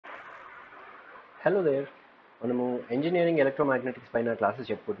Hello there. మనము engineering electromagnetics పైన classes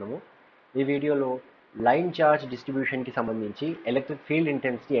చెప్పుకుంటున్నాము. ఈ వీడియోలో లైన్ చార్జ్ డిస్ట్రిబ్యూషన్కి సంబంధించి ఎలక్ట్రిక్ ఫీల్డ్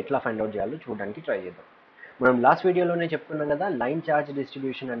ఇంటెన్సిటీ ఎట్లా ఫైండ్ అవుట్ చేయాలో చూడడానికి ట్రై చేద్దాం. మనం లాస్ట్ వీడియోలోనే చెప్పుకున్నాం కదా, లైన్ చార్జ్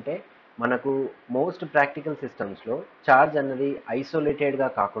డిస్ట్రిబ్యూషన్ అంటే మనకు మోస్ట్ ప్రాక్టికల్ సిస్టమ్స్లో చార్జ్ అన్నది ఐసోలేటెడ్గా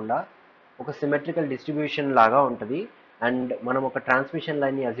కాకుండా ఒక సిమెట్రికల్ డిస్ట్రిబ్యూషన్ లాగా ఉంటుంది. అండ్ మనం ఒక ట్రాన్స్మిషన్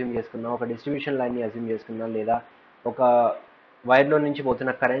లైన్ని అజ్యూమ్ చేసుకున్నాం, ఒక డిస్ట్రిబ్యూషన్ లైన్ని అజ్యూమ్ చేసుకున్నాం, లేదా ఒక వైర్లో నుంచి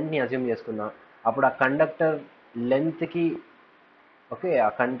పోతున్న కరెంట్ని అజ్యూమ్ చేసుకున్నాం. అప్పుడు ఆ కండక్టర్ లెంత్కి ఆ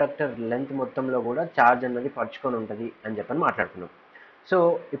కండక్టర్ లెంత్ మొత్తంలో కూడా ఛార్జ్ అన్నది పరుచుకొని ఉంటుంది అని చెప్పని మాట్లాడుకున్నాం. సో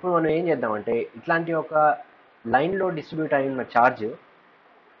ఇప్పుడు మనం ఏం చేద్దామంటే, ఇట్లాంటి ఒక లైన్లో డిస్ట్రిబ్యూట్ అయిన ఛార్జ్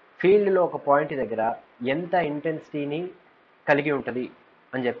ఫీల్డ్లో ఒక పాయింట్ దగ్గర ఎంత ఇంటెన్సిటీని కలిగి ఉంటుంది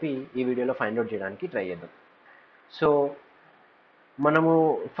అని చెప్పి ఈ వీడియోలో ఫైండ్ అవుట్ చేయడానికి ట్రై చేద్దాం. సో మనము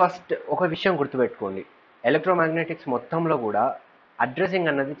ఫస్ట్ ఒక విషయం గుర్తుపెట్టుకోండి, ఎలక్ట్రోమాగ్నెటిక్స్ మొత్తంలో కూడా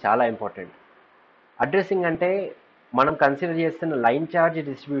అడ్రసింగ్ అన్నది చాలా ఇంపార్టెంట్. అడ్రసింగ్ అంటే మనం కన్సిడర్ చేస్తున్న లైన్ ఛార్జ్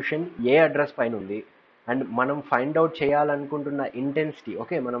డిస్ట్రిబ్యూషన్ ఏ అడ్రస్ పైన ఉంది అండ్ మనం ఫైండ్ అవుట్ చేయాలనుకుంటున్న ఇంటెన్సిటీ,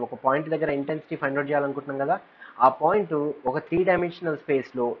 మనం ఒక పాయింట్ దగ్గర ఇంటెన్సిటీ ఫైండ్ అవుట్ చేయాలనుకుంటున్నాం కదా, ఆ పాయింట్ ఒక 3 డైమెన్షనల్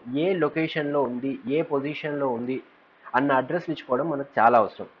స్పేస్లో ఏ లొకేషన్లో ఉంది, ఏ పొజిషన్లో ఉంది అన్న అడ్రస్ ఇచ్చుకోవడం మనకు చాలా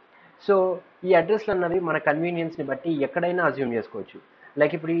అవసరం. సో ఈ అడ్రస్లు అన్నవి మన కన్వీనియన్స్ని బట్టి ఎక్కడైనా అజ్యూమ్ చేసుకోవచ్చు.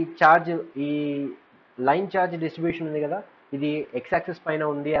 లైక్ ఇప్పుడు ఈ లైన్ ఛార్జ్ డిస్ట్రిబ్యూషన్ ఉంది కదా, ఇది ఎక్స్ యాక్సిస్ పైన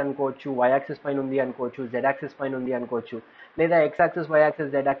ఉంది అనుకోవచ్చు, వై యాక్సిస్ పైన ఉంది అనుకోవచ్చు, జెడ్ యాక్సిస్ పైన ఉంది అనుకోవచ్చు, లేదా X axis, why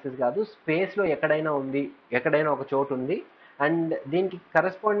axis, Z axis కాదు, స్పేస్లో ఎక్కడైనా ఉంది, ఎక్కడైనా ఒక చోటు ఉంది. అండ్ దీనికి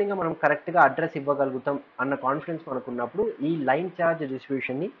కరెస్పాండింగ్గా మనం కరెక్ట్గా అడ్రస్ ఇవ్వగలుగుతాం అన్న కాన్ఫిడెన్స్ మనకున్నప్పుడు ఈ లైన్ ఛార్జ్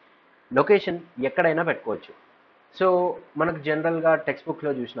డిస్ట్రిబ్యూషన్ని లొకేషన్ ఎక్కడైనా పెట్టుకోవచ్చు. సో మనకు జనరల్గా టెక్స్ట్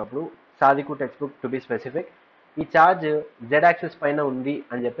బుక్లో చూసినప్పుడు, సాదికు text book to be specific, ఈ ఛార్జ్ జెడ్ యాక్సిస్ పైన ఉంది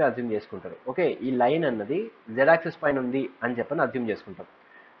అని చెప్పి అజ్యూమ్ చేసుకుంటారు. ఈ లైన్ అన్నది జెడ్ యాక్సిస్ పైన ఉంది అని చెప్పని అజ్యూమ్ చేసుకుంటాం.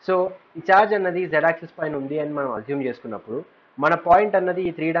 సో ఈ ఛార్జ్ అన్నది జెడ్ యాక్సిస్ పైన ఉంది అని మనం అజ్యూమ్ చేసుకున్నప్పుడు మన పాయింట్ అన్నది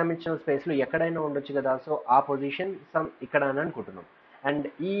ఈ 3 డైమెన్షనల్ స్పేస్లో ఎక్కడైనా ఉండొచ్చు కదా. సో ఆ పొజిషన్ ఇక్కడ అని అనుకుంటున్నాం. అండ్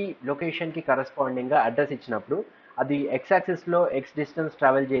ఈ లొకేషన్కి కరస్పాండింగ్గా అడ్రస్ ఇచ్చినప్పుడు అది ఎక్స్ యాక్సిస్లో ఎక్స్ డిస్టెన్స్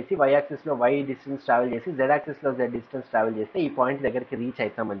ట్రావెల్ చేసి, వై యాక్సిస్లో వై డిస్టెన్స్ ట్రావెల్ చేసి, జెడ్ యాక్సిస్లో జెడ్ డిస్టెన్స్ ట్రావెల్ చేస్తే ఈ పాయింట్ దగ్గరికి రీచ్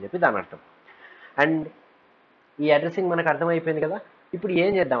అవుతామని చెప్పి దాని అర్థం. అండ్ ఈ అడ్రసింగ్ మనకు అర్థమైపోయింది కదా. ఇప్పుడు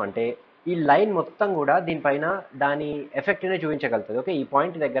ఏం చేద్దామంటే, ఈ లైన్ మొత్తం కూడా దీనిపైన దాని ఎఫెక్ట్నే చూపించగలుగుతుంది. ఈ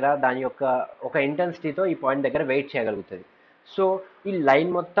పాయింట్ దగ్గర దాని యొక్క ఒక ఇంటెన్సిటీతో ఈ పాయింట్ దగ్గర వెయిట్ చేయగలుగుతుంది. సో ఈ లైన్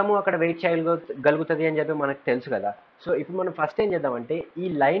మొత్తము అక్కడ వెయిట్ చేయగలుగుతుంది అని చెప్పి మనకు తెలుసు కదా. సో ఇప్పుడు మనం ఫస్ట్ ఏం చేద్దామంటే, ఈ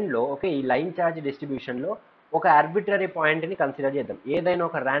లైన్లో ఈ లైన్ ఛార్జ్ డిస్ట్రిబ్యూషన్లో ఒక ఆర్బిట్రరీ పాయింట్ని కన్సిడర్ చేద్దాం, ఏదైనా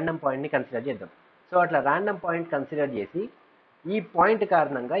ఒక ర్యాండమ్ పాయింట్ని కన్సిడర్ చేద్దాం. సో అట్లా ర్యాండమ్ పాయింట్ కన్సిడర్ చేసి ఈ పాయింట్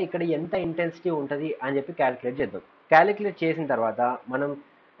కారణంగా ఇక్కడ ఎంత ఇంటెన్సిటీ ఉంటుంది అని చెప్పి క్యాలిక్యులేట్ చేద్దాం. క్యాలిక్యులేట్ చేసిన తర్వాత మనం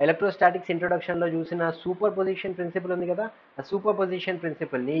ఎలక్ట్రోస్టాటిక్స్ ఇంట్రొడక్షన్లో చూసిన సూపర్ పొజిషన్ ప్రిన్సిపల్ ఉంది కదా, ఆ super position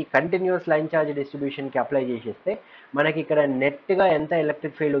ప్రిన్సిపల్ని continuous line charge డిస్ట్రిబ్యూషన్కి apply చేసేస్తే మనకి ఇక్కడ నెట్గా ఎంత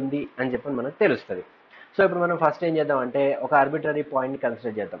ఎలక్ట్రిక్ ఫీల్డ్ ఉంది అని చెప్పి మనకు తెలుస్తుంది. సో ఇప్పుడు మనం ఫస్ట్ ఏం చేద్దామంటే, ఒక ఆర్బిట్రరీ పాయింట్ని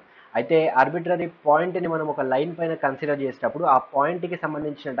కన్సిడర్ చేద్దాం. అయితే ఆర్బిట్రరీ పాయింట్ని మనం ఒక లైన్ పైన కన్సిడర్ చేసేటప్పుడు ఆ పాయింట్కి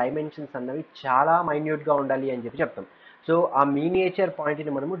సంబంధించిన డైమెన్షన్స్ అన్నవి చాలా మైన్యూట్గా ఉండాలి అని చెప్పి చెప్తాం. సో ఆ మీనియేచర్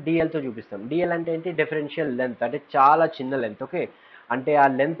పాయింట్ని మనము డిఎల్తో చూపిస్తాం. డిఎల్ అంటే ఏంటి? డిఫరెన్షియల్ లెంత్, అంటే చాలా చిన్న లెంత్. అంటే ఆ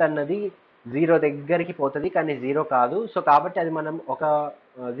లెంత్ అన్నది 0 దగ్గరికి పోతుంది కానీ 0 కాదు. సో కాబట్టి అది మనం ఒక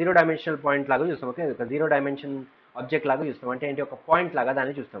 0 డైమెన్షనల్ పాయింట్ లాగా చూస్తాం. ఒక 0 డైమెన్షన్ ఆబ్జెక్ట్ లాగా చూస్తాం. అంటే ఏంటి? ఒక పాయింట్ లాగా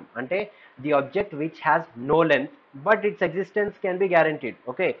దాన్ని చూస్తాం. అంటే the object which has no length but it's existence can be guaranteed.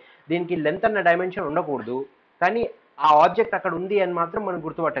 దీనికి లెంత్ అన్న డైమెన్షన్ ఉండకూడదు, కానీ ఆ ఆబ్జెక్ట్ అక్కడ ఉంది అని మాత్రం మనం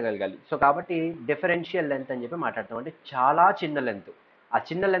గుర్తుపట్టగలగాలి. సో కాబట్టి డిఫరెన్షియల్ లెంత్ అని చెప్పి మాట్లాడతాం. అంటే చాలా చిన్న లెంత్. ఆ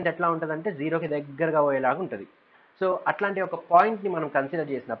చిన్న లెంత్ ఎట్లా ఉంటుంది అంటే 0కి దగ్గరగా పోయేలాగా ఉంటుంది. సో అట్లాంటి ఒక పాయింట్ని మనం కన్సిడర్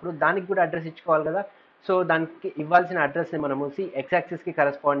చేసినప్పుడు దానికి కూడా అడ్రస్ ఇచ్చుకోవాలి కదా. సో దానికి ఇవ్వాల్సిన అడ్రస్ని మనము ఎక్స్ యాక్సిస్కి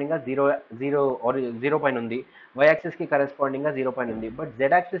కరెస్పాండింగ్గా 0 పైన ఉంది, వై యాక్సిస్కి కరెస్పాండింగ్గా 0 పైన ఉంది, బట్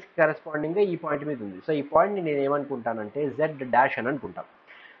జెడ్ యాక్సిస్కి కరెస్పాండింగ్గా ఈ పాయింట్ మీద ఉంది. సో ఈ పాయింట్ని నేను ఏమనుకుంటానంటే జెడ్ డాష్ అని అనుకుంటాను.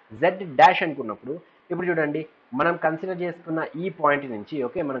 జెడ్ డాష్ అనుకున్నప్పుడు ఇప్పుడు చూడండి, మనం కన్సిడర్ చేసుకున్న ఈ పాయింట్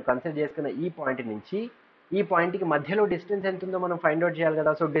నుంచి ఈ పాయింట్కి మధ్యలో డిస్టెన్స్ ఎంత ఉందో మనం ఫైండ్ అవుట్ చేయాలి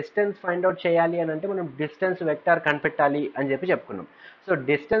కదా. సో డిస్టెన్స్ ఫైండ్ అవుట్ చేయాలి అని అంటే మనం డిస్టెన్స్ వెక్టార్ కనిపెట్టాలి అని చెప్పి చెప్పుకున్నాం. సో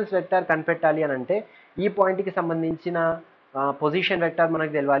డిస్టెన్స్ వెక్టార్ కనిపెట్టాలి అని అంటే ఈ పాయింట్కి సంబంధించిన పొజిషన్ వెక్టార్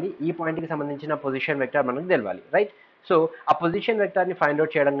మనకు తెలవాలి, ఈ పాయింట్కి సంబంధించిన పొజిషన్ వెక్టార్ మనకు తెలవాలి, రైట్. సో ఆ పొజిషన్ వెక్టార్ని ఫైండ్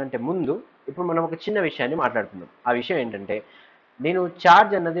అవుట్ చేయడం కంటే ముందు ఇప్పుడు మనం ఒక చిన్న విషయాన్ని మాట్లాడుకుందాం. ఆ విషయం ఏంటంటే, నేను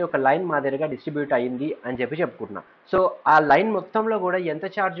ఛార్జ్ అన్నది ఒక లైన్ మాదిరిగా డిస్ట్రిబ్యూట్ అయ్యింది అని చెప్పి చెప్పుకుంటున్నా. సో ఆ లైన్ మొత్తంలో కూడా ఎంత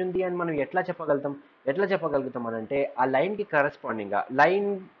ఛార్జ్ ఉంది అని మనం ఎట్లా చెప్పగలుగుతాం అని అంటే, ఆ లైన్కి కరెస్పాండింగ్గా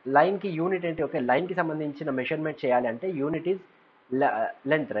లైన్కి యూనిట్ ఏంటి? లైన్కి సంబంధించిన మెషర్మెంట్ చేయాలి అంటే యూనిట్ ఈజ్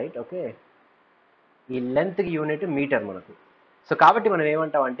లెంత్, రైట్. ఈ లెంత్కి యూనిట్ మీటర్ మనకు. సో కాబట్టి మనం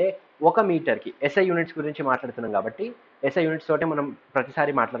ఏమంటాం అంటే, ఒక మీటర్కి ఎస్ఐ యూనిట్స్ గురించి మాట్లాడుతున్నాం కాబట్టి ఎస్ఐ యూనిట్స్ తోటే మనం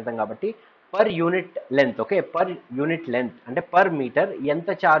ప్రతిసారి మాట్లాడతాం కాబట్టి per unit length, okay, per unit length అంటే పర్ మీటర్ ఎంత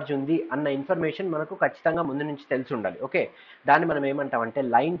ఛార్జ్ ఉంది అన్న ఇన్ఫర్మేషన్ మనకు ఖచ్చితంగా ముందు నుంచి తెలిసి ఉండాలి. ఓకే, దాన్ని మనం ఏమంటాం అంటే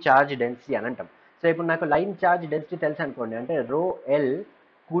లైన్ ఛార్జ్ డెన్సిటీ అని అంటాం. సో ఇప్పుడు నాకు లైన్ ఛార్జ్ డెన్సిటీ తెలుసు అనుకోండి, అంటే rho L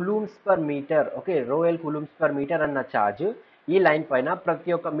coulombs per metre, okay, rho L coulombs per metre అన్న ఛార్జ్ ఈ లైన్ పైన ప్రతి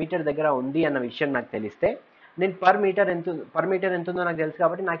ఒక్క మీటర్ దగ్గర ఉంది అన్న విషయం నాకు తెలిస్తే నేను పర్ మీటర్ ఎంత ఉందో నాకు తెలుసు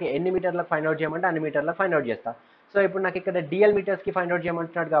కాబట్టి నాకు ఎన్ని మీటర్లకు ఫైండ్ అవుట్ చేయమంటే అన్ని మీటర్లకు ఫైండ్ అవుట్ చేస్తా. సో ఇప్పుడు నాకు ఇక్కడ డిఎల్ మీటర్స్కి ఫైండ్ అవుట్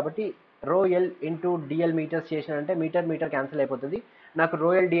చేయమంటున్నాడు కాబట్టి rho L into DL metres చేసినంటే metre metre cancel అయిపోతుంది, నాకు రో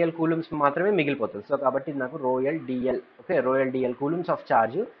ఎల్ డిఎల్ కూలమ్స్ మాత్రమే మిగిలిపోతుంది. సో కాబట్టి నాకు rho L DL, okay, rho L DL coulombs of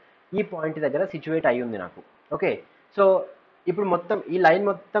charge ఈ పాయింట్ దగ్గర సిచ్యువేట్ అయి ఉంది నాకు. ఓకే, సో ఇప్పుడు మొత్తం ఈ లైన్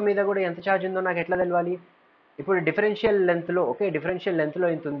మొత్తం మీద కూడా ఎంత ఛార్జ్ ఉందో నాకు ఎట్లా తెలవాలి? ఇప్పుడు డిఫరెన్షియల్ లెంత్లో, ఓకే, డిఫరెన్షియల్ లెంత్లో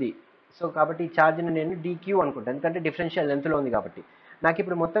ఇంత ఉంది. సో కాబట్టి ఈ ఛార్జ్ని నేను డీక్యూ అనుకుంటాను, ఎందుకంటే డిఫరెన్షియల్ లెంత్లో ఉంది కాబట్టి. నాకు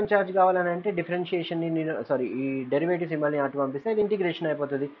ఇప్పుడు మొత్తం ఛార్జ్ కావాలని అంటే డిఫరెన్షియేషన్ని నేను ఈ డెరివేటివ్ సింబల్ని అటు పంపిస్తే అది ఇంటిగ్రేషన్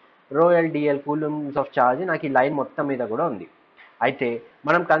అయిపోతుంది. Rho L DL coulombs of charge నాకు ఈ లైన్ మొత్తం మీద కూడా ఉంది. అయితే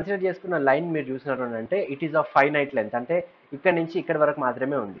మనం కన్సిడర్ చేసుకున్న లైన్ మీరు చూసినారు అంటే it is of finite length, అంటే ఇక్కడ నుంచి ఇక్కడ వరకు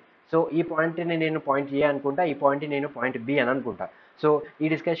మాత్రమే ఉంది. సో ఈ పాయింట్ని నేను పాయింట్ ఏ అనుకుంటా, ఈ పాయింట్ని నేను పాయింట్ బి అని అనుకుంటా. సో ఈ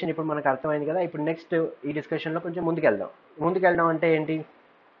డిస్కషన్ ఇప్పుడు మనకు అర్థమైంది కదా. ఇప్పుడు నెక్స్ట్ ఈ డిస్కషన్లో కొంచెం ముందుకెళ్దాం అంటే ఏంటి?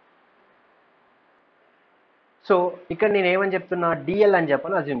 సో ఇక్కడ నేను ఏమని చెప్తున్నా, డిఎల్ అని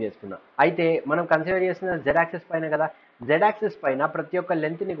చెప్పని అజ్యూమ్ చేసుకున్నా. అయితే మనం కన్సిడర్ చేస్తున్న జెడ్ యాక్సిస్ పైన కదా, జెడ్ యాక్సిస్ పైన ప్రతి ఒక్క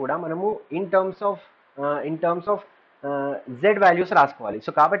లెంత్ని కూడా మనము in terms of Z values రాసుకోవాలి.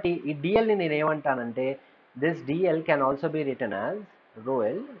 సో కాబట్టి ఈ డిఎల్ని నేను ఏమంటానంటే this DL can also be return as rho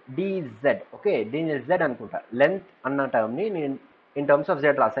L dz, okay, దీని జెడ్ అనుకుంటా, లెంత్ అన్న టర్మ్ని నేను ఇన్ టర్మ్స్ ఆఫ్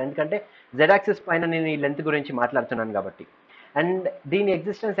జెడ్ రాస్తాను, ఎందుకంటే జెడ్ యాక్సిస్ పైన నేను ఈ లెంత్ గురించి మాట్లాడుతున్నాను కాబట్టి. అండ్ దీని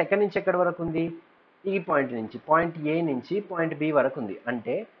ఎగ్జిస్టెన్స్ ఎక్కడి నుంచి ఎక్కడి వరకు ఉంది? ఈ పాయింట్ నుంచి, పాయింట్ ఏ నుంచి పాయింట్ బి వరకు ఉంది,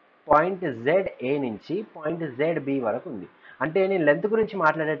 అంటే పాయింట్ జెడ్ ఏ నుంచి పాయింట్ జెడ్ బి వరకు ఉంది. అంటే నేను లెంత్ గురించి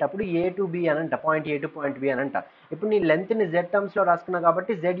మాట్లాడేటప్పుడు ఏ టు బి అని అంట, point A to point B అని అంట. ఇప్పుడు నీ లెంత్ని జెడ్ టర్మ్స్లో రాసుకున్నా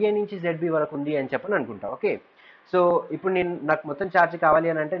కాబట్టి జెడ్ ఏ నుంచి జెడ్ బి వరకు ఉంది అని చెప్పని అనుకుంటా. ఓకే, సో ఇప్పుడు నాకు మొత్తం ఛార్జ్ కావాలి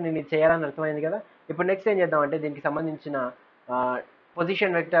అని అంటే నేను ఇది చేయాలని అర్థమైంది కదా. ఇప్పుడు నెక్స్ట్ ఏం చేద్దాం అంటే దీనికి సంబంధించిన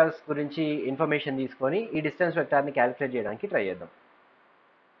పొజిషన్ వెక్టర్స్ గురించి ఇన్ఫర్మేషన్ తీసుకొని ఈ డిస్టెన్స్ వెక్టార్ని క్యాలిక్యులేట్ చేయడానికి ట్రై చేద్దాం.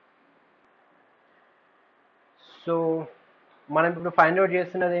 సో మనం ఇప్పుడు ఫైండ్ అవుట్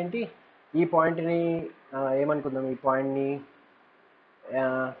చేస్తున్నది ఏంటి? ఈ పాయింట్ని ఏమనుకుందాం, ఈ పాయింట్ని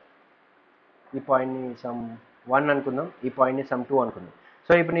సమ్ 1 అనుకుందాం, ఈ పాయింట్ని సమ్ 2 అనుకుందాం.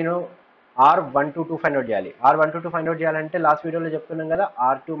 సో ఇప్పుడు నేను R122 ఫైండ్ అవుట్ చేయాలి. R122 ఫైండ్ అవుట్ చేయాలంటే లాస్ట్ వీడియోలో చెప్తున్నాం కదా,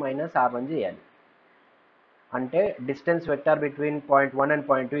 R2 మైనస్ R1 చేయాలి. అంటే distance vector between point 1 and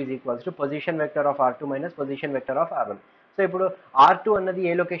point 2 is equals to position vector of R2 minus position vector of R1. So ఇప్పుడు R2 అన్నది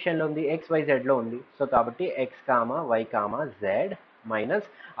ఏ లొకేషన్లో ఉంది? XYZలో ఉంది. సో కాబట్టి X, Y, Z minus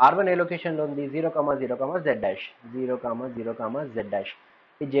R1 ఏ లొకేషన్లో ఉంది? 0, 0, Z డాష్, 0, 0, Z డాష్.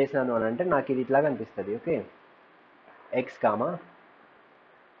 ఇది చేసినాను అని అంటే నాకు ఇది ఇట్లా కనిపిస్తుంది. Okay, X,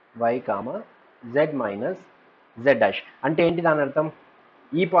 Y, Z minus Z dash. అంటే ఏంటి దాని అర్థం?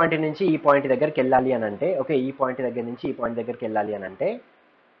 ఈ పాయింట్ నుంచి ఈ పాయింట్ దగ్గరికి వెళ్ళాలి అని అంటే, ఓకే, ఈ పాయింట్ దగ్గర నుంచి ఈ పాయింట్ దగ్గరికి వెళ్ళాలి అని అంటే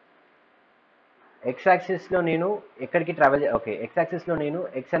ఎక్స్ యాక్సిస్లో నేను ఎక్కడికి ట్రావెల్, ఓకే, ఎక్స్ యాక్సిస్లో నేను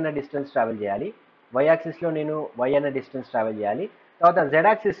ఎక్స్ అన్న డిస్టెన్స్ ట్రావెల్ చేయాలి, వై యాక్సిస్లో నేను వై అన్న డిస్టెన్స్ ట్రావెల్ చేయాలి, తర్వాత జెడ్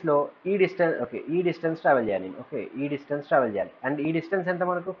యాక్సిస్లో ఈ డిస్టెన్స్, ఓకే, ఈ డిస్టెన్స్ ట్రావెల్ చేయాలి నేను, ఓకే, ఈ డిస్టెన్స్ ట్రావెల్ చేయాలి. అండ్ ఈ డిస్టెన్స్ ఎంత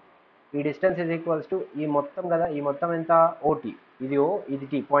మనకు? ఈ డిస్టెన్స్ ఈజ్ ఈక్వల్స్ టు ఈ మొత్తం కదా, ఈ మొత్తం ఎంత? ఓటీ, ఇది ఓ, ఇది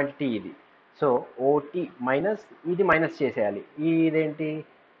టీ, పాయింట్ టీ ఇది. సో ఓటీ మైనస్ ఇది మైనస్ చేసేయాలి, ఇదేంటి?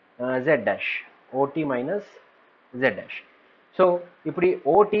 Z dash, OT minus Z dash. So ఇప్పుడు ఈ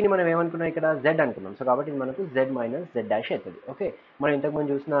ఓటీని మనం ఏమనుకున్నాం ఇక్కడ? జెడ్ అనుకున్నాం. సో కాబట్టి ఇది మనకు జెడ్ మైనస్ జెడ్ డాష్ అవుతుంది. ఓకే, మనం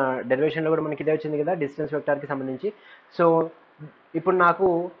ఇంతకుముందు చూసిన డెరివేషన్లో కూడా మనకి ఇదే వచ్చింది కదా డిస్టెన్స్ వెక్టార్కి సంబంధించి. సో ఇప్పుడు నాకు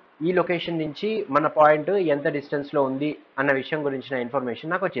ఈ లొకేషన్ నుంచి మన పాయింట్ ఎంత డిస్టెన్స్లో ఉంది అన్న విషయం గురించిన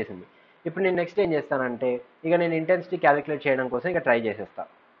ఇన్ఫర్మేషన్ నాకు వచ్చేసింది. ఇప్పుడు నేను నెక్స్ట్ ఏం చేస్తానంటే ఇక నేను ఇంటెన్సిటీ క్యాలిక్యులేట్ చేయడం కోసం ఇక ట్రై చేసేస్తా.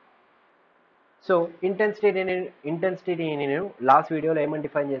 సో ఇంటెన్సిటీని నేను లాస్ట్ వీడియోలో ఏమని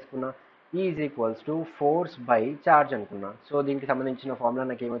డిఫైన్ చేసుకున్నా? E is equals to force by charge అనుకున్నా. సో దీనికి సంబంధించిన ఫార్ములా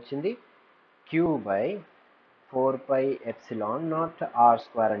నాకు ఏమొచ్చింది? Q బై 4πε0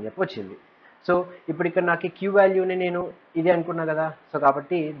 r² అని చెప్పి వచ్చింది. సో ఇప్పుడు ఇక్కడ నాకు Q వాల్యూని నేను ఇదే అనుకున్నా కదా. సో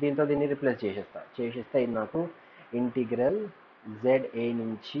కాబట్టి దీంతో దీన్ని రిప్లేస్ చేసేస్తే ఇది నాకు ఇంటిగ్రల్ ZA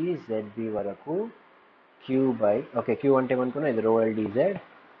నుంచి ZB వరకు Q బై, ఓకే, Q అంటే ఏమనుకున్నా? ఇది ρ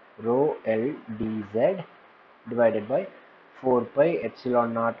L dz divided by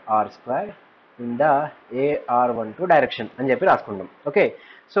 4πε0 r² in the AR12 direction అని చెప్పి రాసుకుంటాం. ఓకే,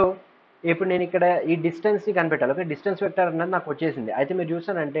 సో ఇప్పుడు నేను ఇక్కడ ఈ డిస్టెన్స్ని కనిపెట్టాలి. ఓకే, డిస్టెన్స్ వెక్టర్ అన్నది నాకు వచ్చేసింది. అయితే మీరు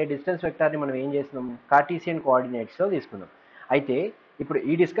చూసానంటే డిస్టెన్స్ వెక్టార్ని మనం ఏం చేస్తున్నాం? కార్టీసియన్ కోఆర్డినేట్స్లో తీసుకున్నాం. అయితే ఇప్పుడు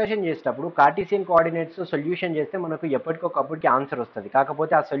ఈ డిస్కషన్ చేసేటప్పుడు కార్టీసియన్ కోఆర్డినేట్స్ సొల్యూషన్ చేస్తే మనకు ఎప్పటికొకప్పటికి ఆన్సర్ వస్తుంది,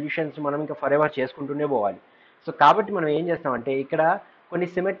 కాకపోతే ఆ సొల్యూషన్స్ మనం ఇంకా ఫర్ ఎవర్ చేసుకుంటూనే పోవాలి. సో కాబట్టి మనం ఏం చేస్తామంటే ఇక్కడ కొన్ని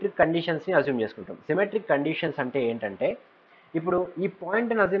సిమెట్రిక్ కండిషన్స్ని అజ్యూమ్ చేసుకుంటాం. సిమెట్రిక్ కండిషన్స్ అంటే ఏంటంటే, ఇప్పుడు ఈ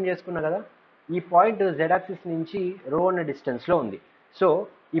పాయింట్ని అజ్యూమ్ చేసుకున్నా కదా, ఈ పాయింట్ జెడ్ యాక్సిస్ నుంచి రో అన్న డిస్టెన్స్లో ఉంది. సో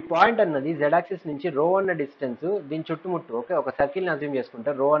ఈ పాయింట్ అన్నది జెడ్ యాక్సిస్ నుంచి రో అన్న డిస్టెన్స్, దీని చుట్టుముట్టు ఓకే ఒక సర్కిల్ని అజ్యూమ్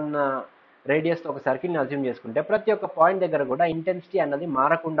చేసుకుంటే, రో అన్న రేడియస్తో ఒక సర్కిల్ని అజ్యూమ్ చేసుకుంటే ప్రతి ఒక్క పాయింట్ దగ్గర కూడా ఇంటెన్సిటీ అన్నది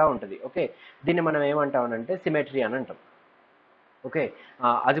మారకుండా ఉంటుంది. ఓకే, దీన్ని మనం ఏమంటామనంటే సిమెట్రీ అని అంటాం. ఓకే,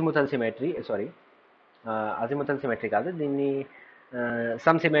 అజిముథల్ సిమెట్రీ, సారీ అజిముథల్ సిమెట్రీ కాదు, దీన్ని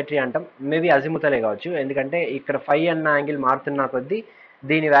సమ్ సిమెట్రీ అంటాం. మేబీ అజిముథలే కావచ్చు, ఎందుకంటే ఇక్కడ ఫై అన్న యాంగిల్ మారుతున్న కొద్దీ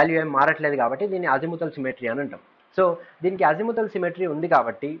దీని వాల్యూ ఏం మారట్లేదు కాబట్టి దీన్ని అజిముథల్ సిమెట్రీ అని అంటాం. సో దీనికి అజిముథల్ సిమెట్రీ ఉంది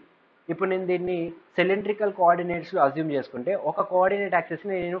కాబట్టి ఇప్పుడు నేను దీన్ని సిలిండ్రికల్ కోఆర్డినేట్స్లో అజ్యూమ్ చేసుకుంటే ఒక కోఆర్డినేట్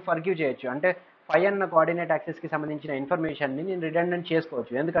యాక్సెస్ని నేను ఫర్గివ్ చేయొచ్చు. అంటే ఫై అన్న కోఆర్డినేట్ యాక్సెస్కి సంబంధించిన ఇన్ఫర్మేషన్ని నేను రిడెండెంట్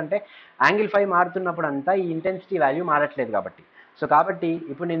చేసుకోవచ్చు, ఎందుకంటే యాంగిల్ ఫై మారుతున్నప్పుడు అంతా ఈ ఇంటెన్సిటీ వాల్యూ మారట్లేదు కాబట్టి. సో కాబట్టి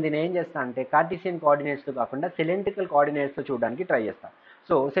ఇప్పుడు నేను దీన్ని ఏం చేస్తాను అంటే కార్టీసియన్ కోఆర్డినేట్స్తో కాకుండా సిలిండ్రికల్ కోఆర్డినేట్స్తో చూడడానికి ట్రై చేస్తాను.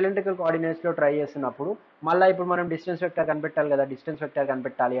 సో సిలిండ్రికల్ కోఆర్డినేట్స్లో ట్రై చేస్తున్నప్పుడు మళ్ళీ ఇప్పుడు మనం డిస్టెన్స్ వెక్టర్ కనిపెట్టాలి కదా, డిస్టెన్స్ వెక్టర్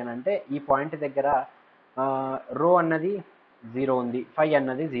కనిపెట్టాలి అని అంటే ఈ పాయింట్ దగ్గర రో అన్నది 0 ఉంది, ఫై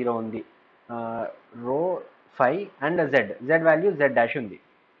అన్నది 0 ఉంది, రో ఫై and Z value Z dash ఉంది.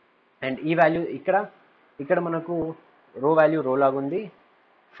 అండ్ ఈ వాల్యూ ఇక్కడ ఇక్కడ మనకు రో వాల్యూ రో లాగా ఉంది,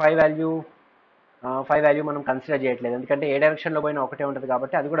 ఫై వాల్యూ మనం కన్సిడర్ చేయట్లేదు, ఎందుకంటే ఏ డైరెక్షన్లో పోయినా ఒకటే ఉంటుంది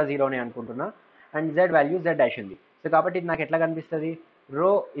కాబట్టి అది కూడా 0నే అనుకుంటున్నా. And Z value Z dash ఉంది. సో కాబట్టి ఇది నాకు ఎట్లా కనిపిస్తుంది,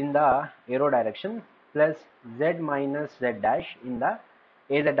 రో in the aero direction plus Z minus Z dash in the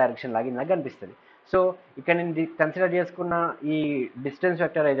AZ direction లాగా నాకు కనిపిస్తుంది. సో ఇక్కడ నేను కన్సిడర్ చేసుకున్న ఈ డిస్టెన్స్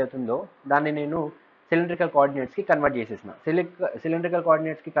వెక్టర్ ఏదైతుందో దాన్ని నేను సిలిండ్రికల్ కోఆర్డినేట్స్కి కన్వర్ట్ చేసేసిన. సిలిండ్రికల్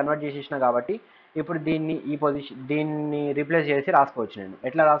కోఆర్డినేట్స్కి కన్వర్ట్ చేసేసిన కాబట్టి ఇప్పుడు దీన్ని ఈ దీన్ని రీప్లేస్ చేసి రాసుకోవచ్చు. నేను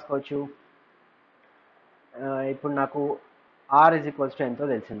ఎట్లా రాసుకోవచ్చు, ఇప్పుడు నాకు ఆర్ ఇజ్ ఈక్వల్స్ టు ఎంతో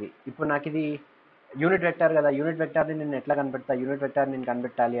తెలిసింది. ఇప్పుడు నాకు ఇది యూనిట్ వెక్టర్ కదా, యూనిట్ వెక్టర్ని నేను ఎట్లా కనిపెడతా, యూనిట్ వెక్టర్ నేను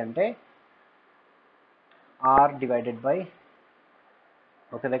కనిపెట్టాలి అంటే ఆర్ డివైడెడ్ బై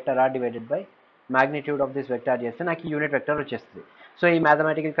ఒక vector are divided by magnitude of this vector చేస్తే నాకు యూనిట్ వెక్టర్ వచ్చేస్తుంది. సో ఈ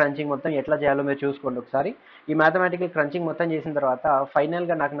మ్యాథమెటికల్ క్రంచింగ్ మొత్తం ఎట్లా చేయాలో మీరు చూసుకోండి ఒకసారి. ఈ మ్యాథమెటికల్ క్రంచింగ్ మొత్తం చేసిన తర్వాత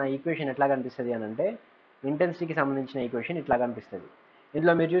ఫైనల్గా నాకు నా ఈక్వేషన్ ఎట్లా కనిపిస్తుంది అని అంటే ఇంటెన్సిటీకి సంబంధించిన ఈక్వేషన్ ఇట్లా కనిపిస్తుంది.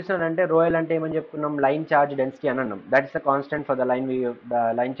 ఇందులో మీరు చూసినారంటే రోయల్ అంటే ఏమని చెప్పుకున్నాం, లైన్ చార్జ్ డెన్సిటీ అని అన్నాం. That is the constant for the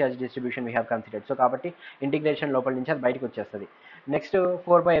line charge distribution we have considered. So కాబట్టి ఇంటిగ్రేషన్ లోపల నుంచి అది బయటకు వచ్చేస్తుంది. నెక్స్ట్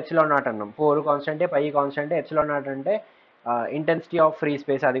 4/ε0 అన్నాం. 4 కాన్స్టెంటే, పై కాన్స్టెంటే, ε0 అంటే ఇంటెన్సిటీ ఆఫ్ ఫ్రీ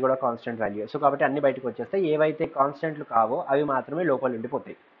స్పేస్, అది కూడా కాన్స్టెంట్ వాల్యూ. సో కాబట్టి అన్ని బయటకు వచ్చేస్తాయి, ఏవైతే కాన్స్టెంట్లు కావో అవి మాత్రమే లోపల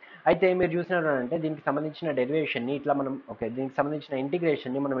ఉండిపోతాయి. అయితే మీరు చూసినారంటే దీనికి సంబంధించిన డెరివేషన్ని ఇట్లా మనం దీనికి సంబంధించిన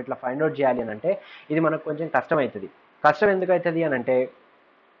ఇంటిగ్రేషన్ని మనం ఇట్లా ఫైండ్ అవుట్ చేయాలి అని అంటే ఇది మనకు కొంచెం కష్టం అవుతుంది. కష్టం ఎందుకు అవుతుంది అని అంటే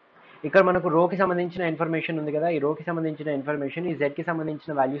ఇక్కడ మనకు రోకి సంబంధించిన ఇన్ఫర్మేషన్ ఉంది కదా, ఈ రోకి సంబంధించిన ఇన్ఫర్మేషన్ ఈ జెడ్కి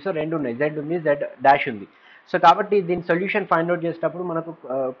సంబంధించిన వాల్యూస్ రెండు ఉన్నాయి, జెడ్ ఉంది, జెడ్ డాష్ ఉంది. సో కాబట్టి దీని సొల్యూషన్ ఫైండ్ అవుట్ చేసేటప్పుడు మనకు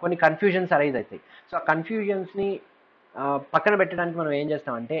కొన్ని కన్ఫ్యూజన్స్ అరైజ్ అవుతాయి. సో ఆ కన్ఫ్యూజన్స్ని పక్కన పెట్టడానికి మనం ఏం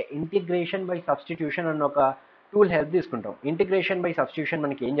చేస్తామంటే ఇంటిగ్రేషన్ బై సబ్స్టిట్యూషన్ అన్న ఒక టూల్ హెల్ప్ తీసుకుంటాం. ఇంటిగ్రేషన్ బై సబ్స్టిట్యూషన్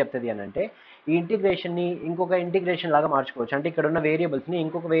మనకి ఏం చెప్తుంది అని అంటే ఈ ఇంటిగ్రేషన్ని ఇంకొక ఇంటిగ్రేషన్ లాగా మార్చుకోవచ్చు, అంటే ఇక్కడ ఉన్న వేరియబుల్స్ని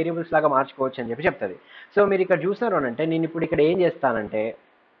ఇంకొక వేరియబుల్స్ లాగా మార్చుకోవచ్చు అని చెప్పి చెప్తుంది. సో మీరు ఇక్కడ చూసారు అని అంటే నేను ఇప్పుడు ఇక్కడ ఏం చేస్తానంటే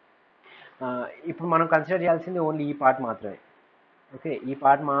ఇప్పుడు మనం కన్సిడర్ చేయాల్సింది ఓన్లీ ఈ పార్ట్ మాత్రమే. ఓకే, ఈ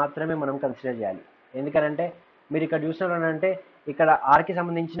పార్ట్ మాత్రమే మనం కన్సిడర్ చేయాలి. ఎందుకంటే మీరు ఇక్కడ చూసినారు అంటే ఇక్కడ ఆర్కి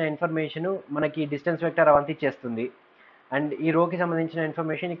సంబంధించిన ఇన్ఫర్మేషన్ మనకి డిస్టెన్స్ వెక్టర్ అవంతా ఇచ్చేస్తుంది, అండ్ ఈ రోకి సంబంధించిన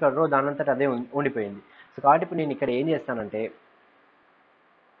ఇన్ఫర్మేషన్ ఇక్కడ రో దానంతట అదే ఉండిపోయింది. సో కాబట్టి ఇప్పుడు నేను ఇక్కడ ఏం చేస్తానంటే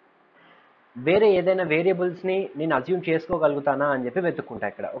వేరే ఏదైనా వేరియబుల్స్ని నేను అజ్యూమ్ చేసుకోగలుగుతానా అని చెప్పి వెతుక్కుంటా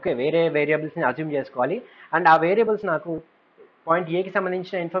ఇక్కడ. ఓకే, వేరే వేరియబుల్స్ని అజ్యూమ్ చేసుకోవాలి, అండ్ ఆ వేరియబుల్స్ నాకు పాయింట్ ఏకి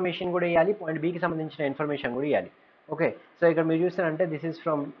సంబంధించిన ఇన్ఫర్మేషన్ కూడా ఇవ్వాలి, పాయింట్ బికి సంబంధించిన ఇన్ఫర్మేషన్ కూడా ఇవ్వాలి. ఓకే, సో ఇక్కడ మీరు చూస్తారంటే this is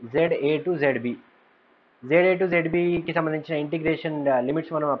from ZA to ZB. ZA to ZBకి సంబంధించిన ఇంటిగ్రేషన్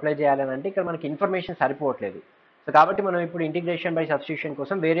లిమిట్స్ మనం అప్లై చేయాలని అంటే ఇక్కడ మనకి ఇన్ఫర్మేషన్ సరిపోవట్లేదు. సో కాబట్టి మనం ఇప్పుడు ఇంటిగ్రేషన్ బై సబ్స్టిట్యూషన్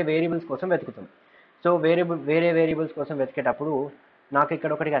కోసం వేరే వేరియబుల్స్ కోసం వెతుకుతాం. సో వేరే వేరియబుల్స్ కోసం వెతికేటప్పుడు నాకు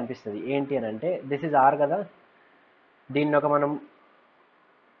ఇక్కడ ఒకటి కనిపిస్తుంది, ఏంటి అని అంటే దిస్ ఈజ్ ఆర్ కదా, దీన్ని మనం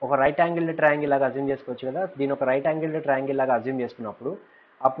ఒక రైట్ యాంగిల్డ్ ట్రయాంగిల్ లాగా అజ్యూమ్ చేసుకోవచ్చు కదా. దీని ఒక రైట్ యాంగిల్డ్ ట్రయాంగిల్ లాగా అజ్యూమ్ చేసుకున్నప్పుడు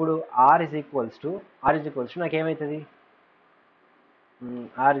అప్పుడు ఆర్ ఇజ్ ఈక్వల్స్ టు నాకు ఏమవుతుంది,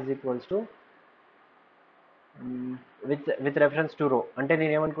 are is equals to with reference to రో. అంటే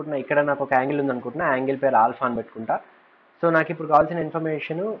నేను ఏమనుకుంటున్నా, ఇక్కడ నాకు ఒక యాంగిల్ ఉంది అనుకుంటున్నా, యాంగిల్ పేరు ఆల్ఫా అని పెట్టుకుంటా. సో నాకు ఇప్పుడు కావాల్సిన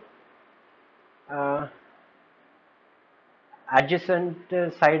information adjacent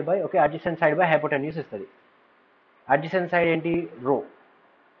side by hypotenuse ఇస్తుంది. అడ్జసెంట్ సైడ్ ఏంటి, రో,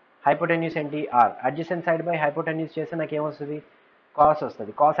 హైపోటెన్యూస్ ఏంటి, are. Adjacent side by hypotenuse చేస్తే నాకు ఏమొస్తుంది, కాస్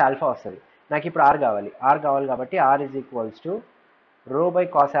వస్తుంది, కాస్ ఆల్ఫా వస్తుంది. నాకు ఇప్పుడు ఆర్ కావాలి, కాబట్టి ఆర్ ఈజ్ ఈక్వల్స్ టు రో బై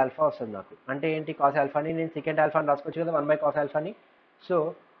కాస్ ఆల్ఫా వస్తుంది నాకు. అంటే ఏంటి, కాస్ ఆల్ఫాని నేను సెకండ్ ఆల్ఫాని రాసుకోవచ్చు కదా, 1 by cos ఆల్ఫాని. So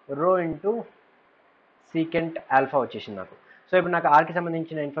rho into secant alpha వచ్చేసింది నాకు. సో ఇప్పుడు నాకు ఆర్కి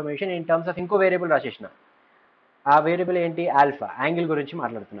సంబంధించిన ఇన్ఫర్మేషన్ ఇన్ టర్మ్స్ ఆఫ్ ఇంకో వేరియబుల్ రాసేసిన. ఆ వేరియబుల్ ఏంటి, ఆల్ఫా. యాంగిల్ గురించి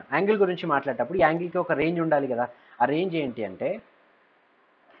మాట్లాడుతున్నా. యాంగిల్ గురించి మాట్లాడేటప్పుడు ఈ యాంగిల్కి ఒక రేంజ్ ఉండాలి కదా. ఆ రేంజ్ ఏంటి అంటే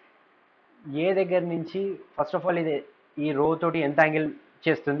ఏ దగ్గర నుంచి, ఫస్ట్ ఆఫ్ ఆల్ ఇది ఈ రో తోటి ఎంత యాంగిల్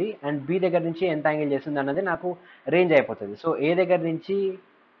చేస్తుంది అండ్ బి దగ్గర నుంచి ఎంత యాంగిల్ చేస్తుంది అన్నది నాకు రేంజ్ అయిపోతుంది. సో ఏ దగ్గర నుంచి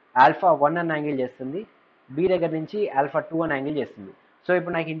ఆల్ఫా 1 అని యాంగిల్ చేస్తుంది, బి దగ్గర నుంచి ఆల్ఫా 2 అని యాంగిల్ చేస్తుంది. సో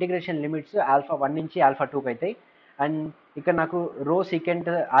ఇప్పుడు నాకు ఇంటిగ్రేషన్ లిమిట్స్ ఆల్ఫా 1 నుంచి ఆల్ఫా 2కి అవుతాయి. అండ్ ఇక్కడ నాకు రో సీకెంట్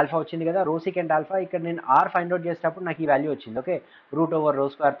ఆల్ఫా వచ్చింది కదా, రో సీకెంట్ ఆల్ఫా. ఇక్కడ నేను ఆర్ ఫైండ్ అవుట్ చేసేటప్పుడు నాకు ఈ వాల్యూ వచ్చింది. ఓకే, రూట్ ఓవర్ రో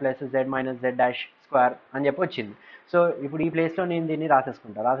square plus Z minus Z dash square అని చెప్పి వచ్చింది. సో ఇప్పుడు ఈ ప్లేస్లో నేను దీన్ని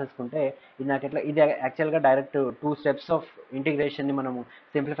రాసేసుకుంటే ఇది నాకు ఎట్లా, ఇది యాక్చువల్గా డైరెక్ట్ 2 స్టెప్స్ ఆఫ్ ఇంటిగ్రేషన్ని మనము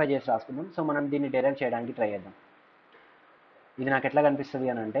సింప్లిఫై చేసి రాసుకుందాం. సో మనం దీన్ని డైరెక్ట్ చేయడానికి ట్రై చేద్దాం. ఇది నాకు ఎట్లా కనిపిస్తుంది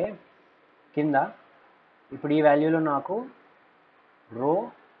అని అంటే, కింద ఇప్పుడు ఈ వాల్యూలో నాకు రో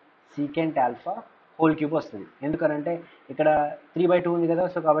సీకెంట్ ఆల్ఫా హోల్ క్యూబ్ వస్తుంది. ఎందుకనంటే ఇక్కడ 3/2 ఉంది కదా,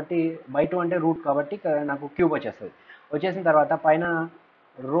 సో కాబట్టి బై 2 అంటే రూట్, కాబట్టి ఇక్కడ నాకు క్యూబ్ వచ్చేస్తుంది. వచ్చేసిన తర్వాత పైన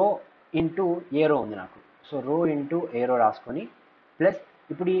రో ఇంటూ ఏ రో ఉంది నాకు. సో రో ఇంటూ ఏ రో రాసుకొని ప్లస్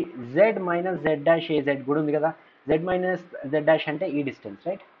ఇప్పుడు ఈ జెడ్ మైనస్ జెడ్ డాష్ ఏ జెడ్ కూడా ఉంది కదా. జెడ్ మైనస్ జెడ్ డాష్ అంటే ఈ distance,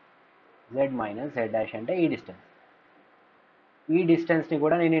 right. Z minus Z dash అంటే ఈ డిస్టెన్స్. ఈ డిస్టెన్స్ని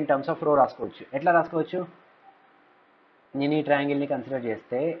కూడా నేను ఇన్ టర్మ్స్ ఆఫ్ రో రాసుకోవచ్చు. ఎట్లా రాసుకోవచ్చు, నేను ఈ ట్రయాంగిల్ని కన్సిడర్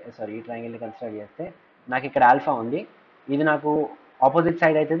చేస్తే నాకు ఇక్కడ ఆల్ఫా ఉంది, ఇది నాకు ఆపోజిట్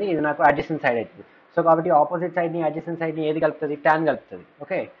సైడ్ అవుతుంది, ఇది నాకు అడ్జసెంట్ సైడ్ అవుతుంది. సో కాబట్టి ఆపోజిట్ సైడ్ని అడ్జసెంట్ సైడ్ని ఏది కలుపుతుంది, ట్యాన్ కలుపుతుంది.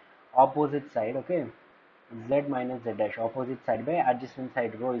 Okay, opposite side. Okay, z minus Z dash opposite side by adjacent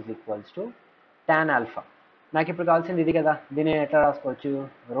side రో is equals to tan alpha. నాకు ఇప్పుడు కావాల్సింది ఇది కదా, దీన్ని ఎట్లా రాసుకోవచ్చు,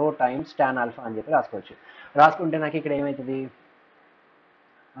 రో టైమ్స్ ట్యాన్ ఆల్ఫా అని చెప్పి రాసుకోవచ్చు. రాసుకుంటే నాకు ఇక్కడ ఏమవుతుంది,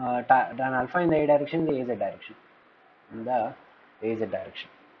 tan alpha in the a direction, the az direction, in the az direction.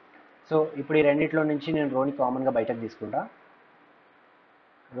 So ఇప్పుడు ఈ రెండిట్లో నుంచి నేను రోని కామన్గా బయటకు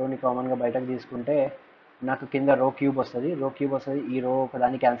తీసుకుంటే నాకు కింద రో క్యూబ్ వస్తుంది. ఈ రో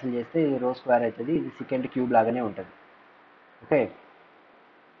ఒకదాన్ని క్యాన్సిల్ చేస్తే ఇది రో స్క్వేర్ అవుతుంది, ఇది సెకండ్ క్యూబ్ లాగానే ఉంటుంది. ఓకే,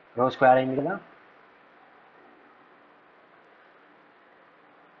 రో స్క్వేర్ అయింది కదా.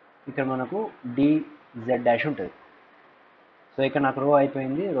 ఇక్కడ మనకు dz డాష్ ఉంటుంది. సో ఇక్కడ నాకు రో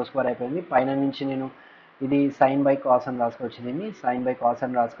అయిపోయింది, రో స్క్వేర్ అయిపోయింది. పైన నుంచి నేను ఇది సైన్ బై కాస్ అని రాసుకోవచ్చు. దీన్ని సైన్ బై కాస్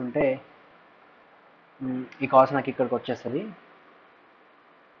అని రాసుకుంటే ఈ కాస్ నాకు ఇక్కడికి వచ్చేస్తుంది,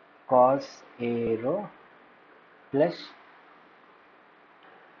 కాస్ ఏ రో ప్లస్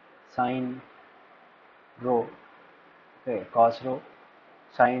సైన్ రో. ఓకే, కాస్ రో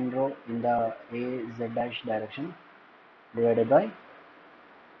సైన్ రో in the A Z dash direction divided by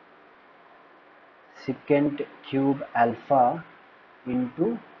second cube alpha into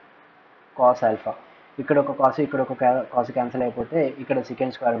cos alpha. ఇక్కడ ఒక కాస్, ఇక్కడ ఒక కాస్ క్యాన్సిల్ అయిపోతే ఇక్కడ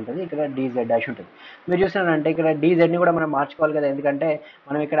సెకండ్ స్క్వేర్ ఉంటుంది, ఇక్కడ డీజెడ్ డాష్ ఉంటుంది. మీరు చూస్తున్నారంటే ఇక్కడ డీజెడ్ని కూడా మనం మార్చుకోవాలి కదా, ఎందుకంటే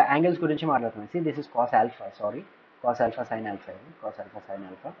మనం ఇక్కడ యాంగిల్స్ గురించి మాట్లాడుతున్నాం. See this is cos alpha, cos alpha sign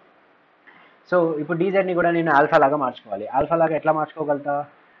alpha. So ఇప్పుడు డీజెడ్ని కూడా నేను ఆల్ఫా లాగా మార్చుకోవాలి. ఆల్ఫా లాగా ఎట్లా మార్చుకోగలుగుతా,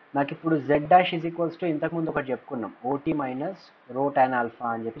 నాకు ఇప్పుడు Z dash is equals to ఇంతకుముందు ఒకటి చెప్పుకున్నాం, ఓటీ మైనస్ రో టాన్ ఆల్ఫా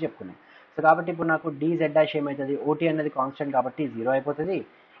అని చెప్పి చెప్పుకున్నాం. సో కాబట్టి ఇప్పుడు నాకు dz డాష్ ఏమవుతుంది, ఓటీ అనేది కాన్స్టెంట్ కాబట్టి 0 అయిపోతుంది.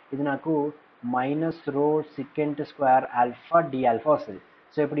 ఇది నాకు మైనస్ రో second square alpha D alpha వస్తుంది.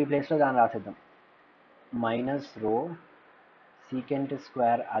 సో ఇప్పుడు ఈ ప్లేస్లో దాన్ని రాసేద్దాం, మైనస్ రో second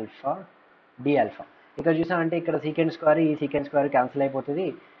square alpha D alpha. ఇక్కడ చూసామంటే ఇక్కడ సెకండ్ స్క్వేర్, ఈ సెకండ్ స్క్వేర్ క్యాన్సిల్ అయిపోతుంది,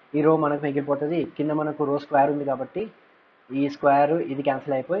 ఈ రో మనకు మిగిలిపోతుంది. కింద మనకు రో స్క్వేర్ ఉంది కాబట్టి ఈ స్క్వేర్ ఇది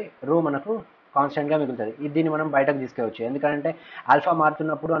క్యాన్సిల్ అయిపోయి రో మనకు కాన్స్టెంట్గా మిగులుతుంది. దీన్ని మనం బయటకు తీసుకెవచ్చు, ఎందుకంటే ఆల్ఫా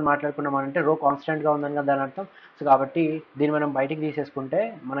మారుతున్నప్పుడు అని మాట్లాడుకున్నామంటే రో కాన్స్టెంట్గా ఉందని కదా దాని అర్థం. సో కాబట్టి దీన్ని మనం బయటికి తీసేసుకుంటే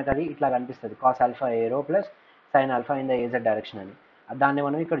మనకు అది ఇట్లా కనిపిస్తుంది, కాస్ ఆల్ఫా ఏ రో plus sign alpha in the AZ direction అని. దాన్ని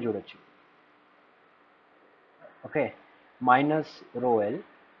మనం ఇక్కడ చూడొచ్చు. Okay, minus rho L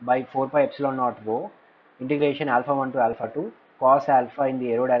by 4π0 రో integration alpha 1 to alpha 2 cos alpha in the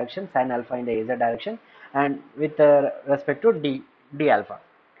arrow direction, sin alpha in the az direction, and with respect to d alpha.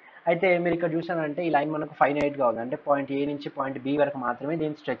 అయితే మీరు ఇక్కడ చూసారంటే ఈ లైన్ మనకు ఫైనైట్గా ఉంది, అంటే పాయింట్ ఏ నుంచి పాయింట్ బి వరకు మాత్రమే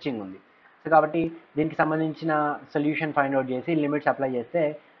దీని స్ట్రెచ్చింగ్ ఉంది. సో కాబట్టి దీనికి సంబంధించిన సొల్యూషన్ ఫైండ్ అవుట్ చేసి లిమిట్స్ అప్లై చేస్తే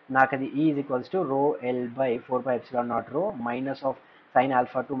నాకు అది ఈ is equals to rho L by 4π0 రో minus of sin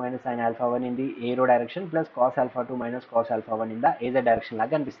alpha 2 minus sin alpha 1 in the arrow direction plus cos alpha 2 minus cos alpha 1 in the az direction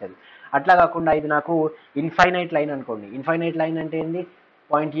లాగా కనిపిస్తుంది. అట్లా కాకుండా ఇది నాకు ఇన్ఫైనైట్ లైన్ అనుకోండి. ఇన్ఫైనైట్ లైన్ అంటే ఏంది,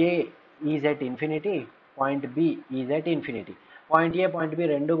 point A is at infinity, point B is at infinity. Point A point B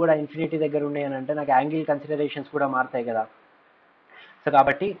రెండు కూడా ఇన్ఫినిటీ దగ్గర ఉన్నాయి అని అంటే నాకు యాంగిల్ కన్సిడరేషన్స్ కూడా మారుతాయి కదా. సో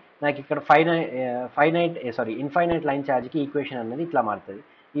కాబట్టి నాకు ఇక్కడ ఇన్ఫైనైట్ లైన్ ఛార్జ్కి ఈక్వేషన్ అనేది ఇట్లా మారుతుంది.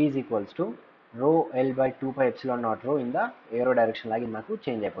 Is equals to rho L by 2πε0 రో ఇన్ ద ఏరో డైరెక్షన్ లాగా ఇది నాకు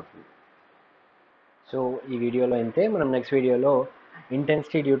చేంజ్ అయిపోతుంది. సో ఈ వీడియోలో అయితే మనం నెక్స్ట్ వీడియోలో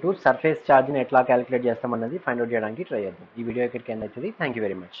ఇంటెన్సిటీ డ్యూ టు సర్ఫేస్ ఛార్జ్ని ఎట్లా క్యాలిక్యులేట్ చేస్తామన్నది ఫైండ్ అవుట్ చేయడానికి ట్రై చేద్దాం. ఈ వీడియో ఇక్కడికి ఎండ్ అవుతుంది. Thank you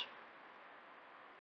very much.